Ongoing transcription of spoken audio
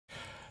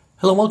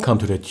Hello and welcome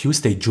to the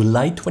Tuesday,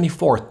 July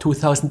 24th,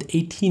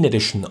 2018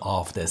 edition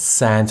of the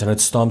SANS Internet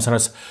Storm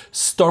Center's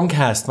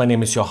Stormcast. My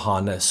name is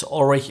Johannes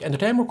Ulrich and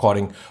today I'm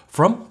recording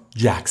from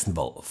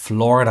Jacksonville,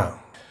 Florida.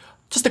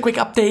 Just a quick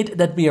update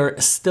that we are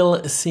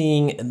still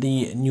seeing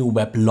the new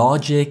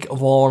WebLogic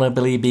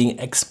vulnerability being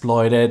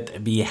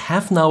exploited. We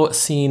have now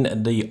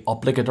seen the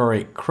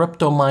obligatory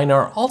crypto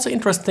miner. Also,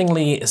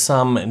 interestingly,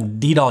 some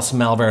DDoS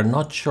malware.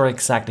 Not sure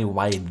exactly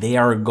why they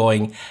are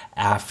going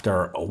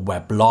after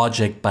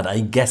WebLogic, but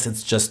I guess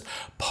it's just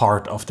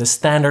part of the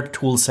standard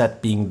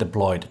toolset being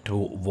deployed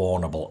to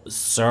vulnerable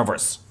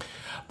servers.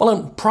 Well,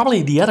 and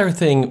probably the other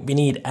thing we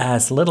need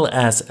as little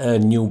as a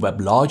new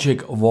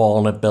WebLogic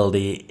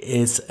vulnerability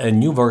is a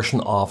new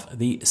version of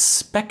the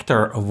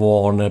Spectre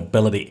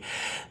vulnerability.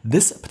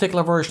 This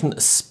particular version,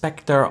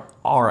 Spectre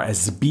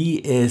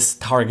RSB, is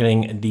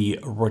targeting the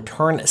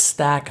return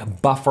stack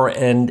buffer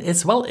and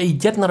is, well,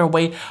 yet another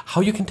way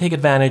how you can take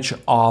advantage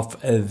of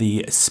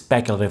the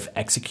speculative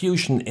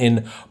execution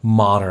in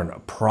modern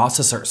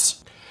processors.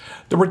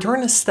 The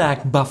return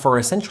stack buffer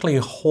essentially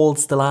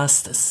holds the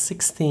last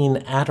 16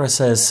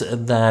 addresses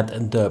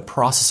that the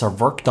processor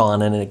worked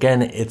on, and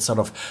again, it's sort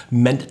of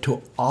meant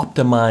to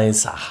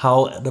optimize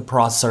how the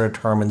processor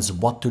determines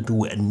what to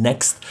do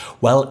next.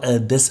 Well,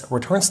 this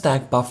return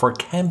stack buffer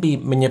can be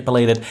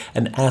manipulated,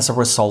 and as a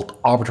result,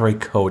 arbitrary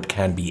code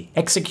can be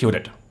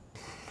executed.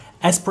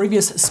 As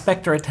previous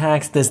Spectre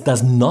attacks, this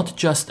does not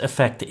just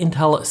affect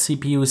Intel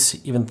CPUs,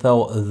 even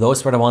though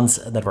those were the ones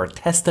that were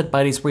tested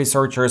by these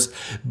researchers,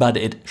 but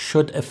it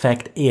should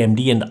affect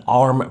AMD and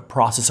ARM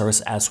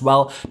processors as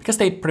well, because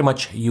they pretty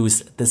much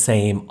use the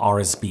same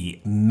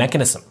RSB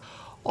mechanism.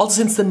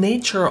 Also, since the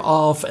nature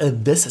of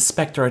this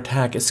Spectre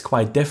attack is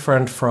quite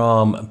different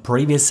from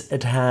previous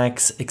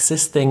attacks,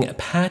 existing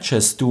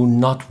patches do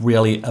not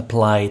really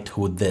apply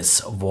to this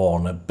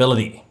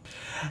vulnerability.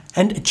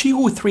 And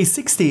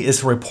Chihu360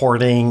 is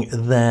reporting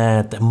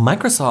that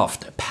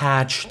Microsoft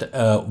patched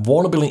a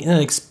vulnerability in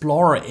Internet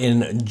Explorer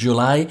in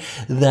July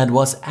that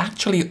was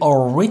actually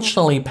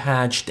originally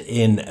patched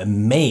in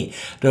May.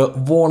 The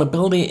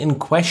vulnerability in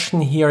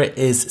question here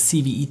is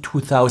CVE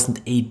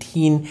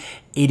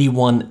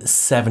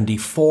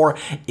 2018-8174.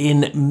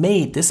 In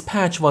May, this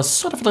patch was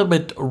sort of a little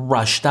bit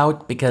rushed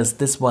out because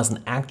this was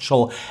an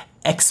actual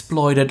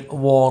exploited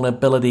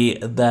vulnerability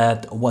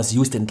that was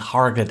used in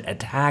targeted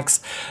attacks.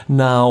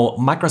 Now,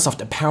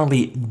 Microsoft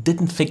apparently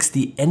didn't fix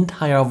the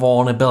entire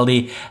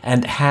vulnerability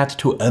and had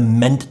to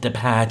amend the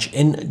patch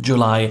in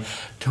July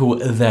to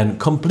then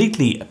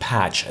completely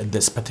patch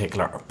this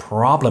particular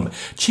problem.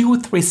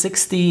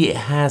 Chihu360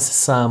 has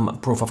some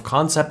proof of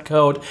concept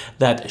code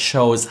that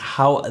shows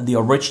how the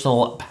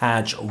original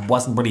patch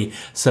wasn't really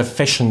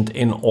sufficient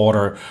in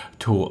order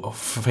to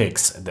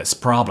fix this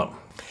problem.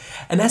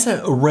 And as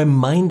a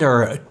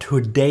reminder,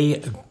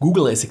 today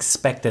Google is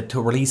expected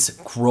to release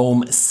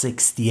Chrome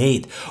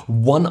 68.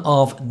 One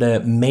of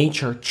the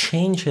major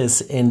changes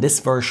in this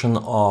version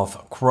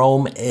of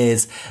Chrome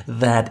is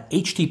that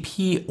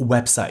HTTP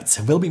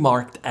websites will be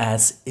marked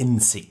as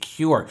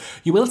insecure.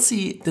 You will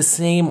see the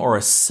same or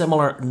a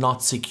similar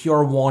not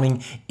secure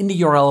warning in the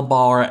URL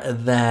bar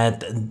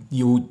that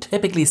you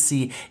typically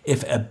see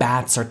if a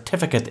bad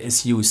certificate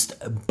is used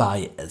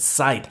by a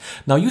site.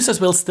 Now,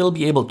 users will still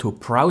be able to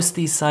browse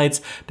these sites.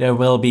 There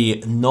will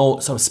be no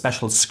sort of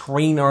special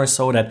screener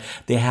so that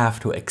they have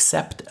to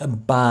accept,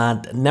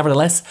 but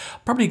nevertheless,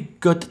 probably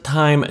good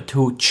time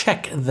to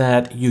check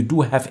that you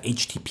do have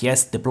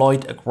HTTPS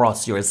deployed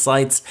across your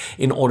sites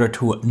in order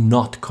to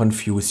not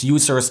confuse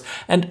users.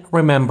 And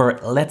remember,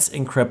 Let's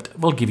Encrypt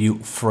will give you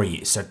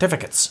free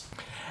certificates.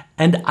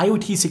 And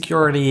IoT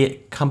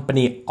security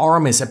company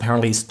Arm is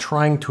apparently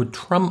trying to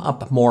drum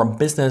up more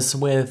business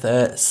with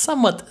a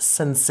somewhat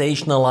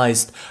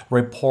sensationalized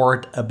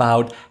report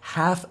about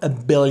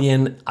 500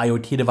 million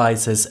IoT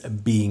devices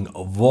being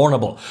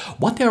vulnerable.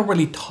 What they're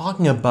really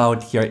talking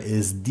about here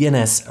is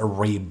DNS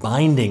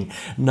rebinding.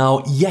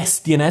 Now, yes,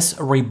 DNS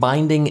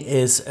rebinding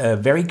is a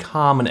very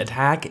common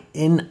attack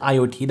in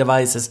IoT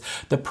devices.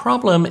 The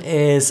problem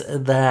is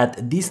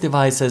that these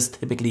devices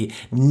typically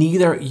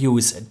neither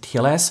use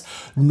TLS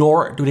nor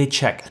do they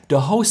check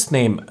the host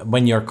name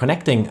when you're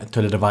connecting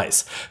to the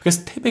device, because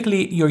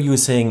typically you're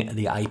using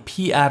the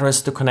IP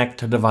address to connect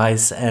to the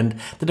device and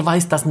the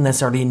device doesn't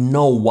necessarily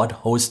know what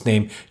host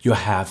name you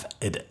have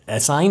it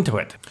assigned to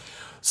it.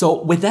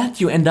 So with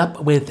that, you end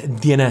up with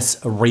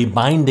DNS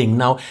rebinding.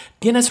 Now,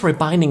 DNS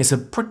rebinding is a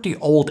pretty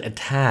old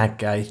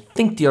attack. I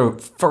think the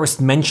first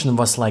mention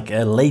was like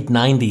late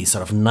 90s,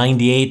 sort of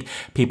 98.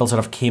 People sort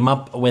of came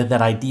up with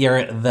that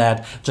idea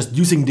that just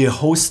using the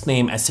host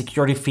name as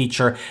security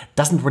feature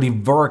doesn't really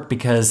work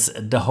because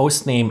the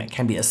host name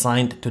can be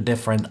assigned to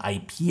different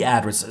IP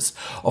addresses.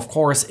 Of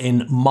course,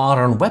 in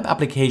modern web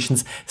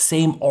applications,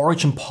 same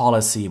origin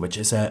policy, which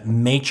is a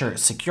major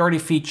security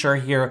feature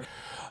here.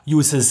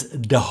 uses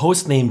the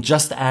hostname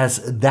just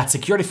as that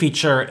security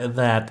feature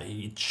that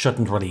it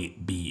shouldn't really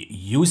be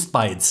used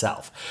by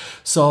itself.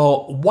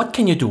 So what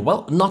can you do?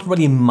 Well, not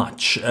really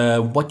much.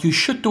 What you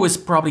should do is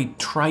probably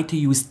try to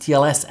use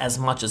TLS as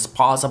much as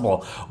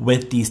possible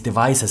with these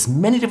devices.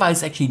 Many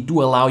devices actually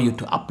do allow you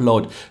to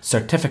upload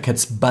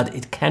certificates, but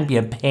it can be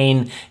a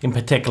pain, in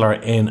particular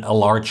in a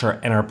larger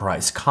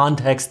enterprise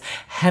context.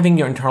 Having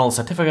your internal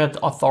certificate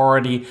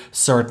authority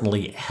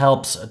certainly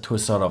helps to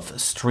sort of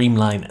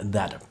streamline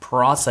that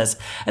process.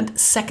 And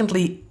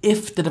secondly,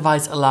 if the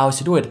device allows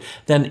you to do it,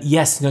 then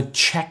yes,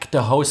 check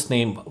the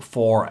hostname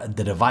for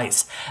the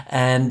device.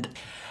 And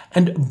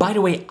by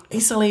the way,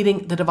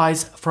 isolating the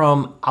device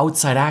from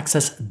outside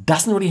access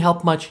doesn't really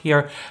help much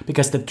here,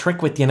 because the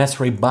trick with DNS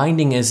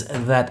rebinding is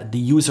that the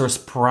user's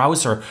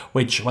browser,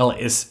 which, well,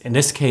 is in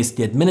this case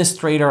the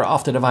administrator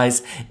of the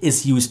device,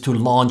 is used to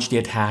launch the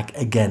attack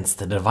against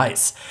the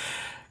device.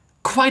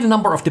 Quite a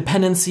number of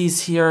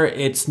dependencies here.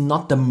 It's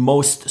not the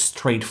most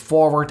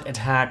straightforward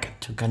attack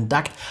to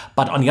conduct,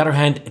 but on the other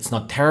hand, it's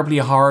not terribly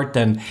hard.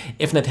 And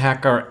if an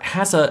attacker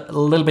has a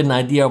little bit an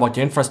idea what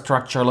your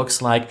infrastructure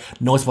looks like,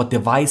 knows what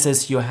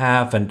devices you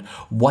have and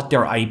what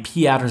their IP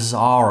addresses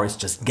are, or is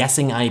just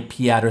guessing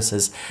IP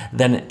addresses,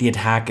 then the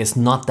attack is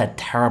not that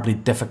terribly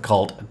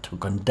difficult to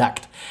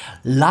conduct.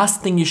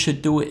 Last thing you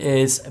should do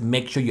is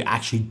make sure you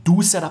actually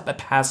do set up a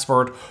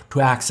password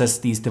to access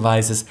these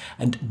devices,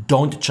 and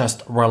don't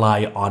just rely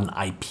on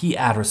IP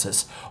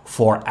addresses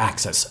for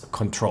access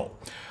control.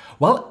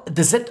 Well,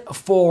 that's it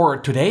for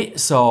today.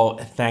 So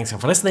thanks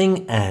for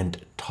listening,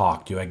 and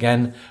talk to you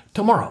again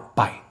tomorrow.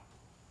 Bye.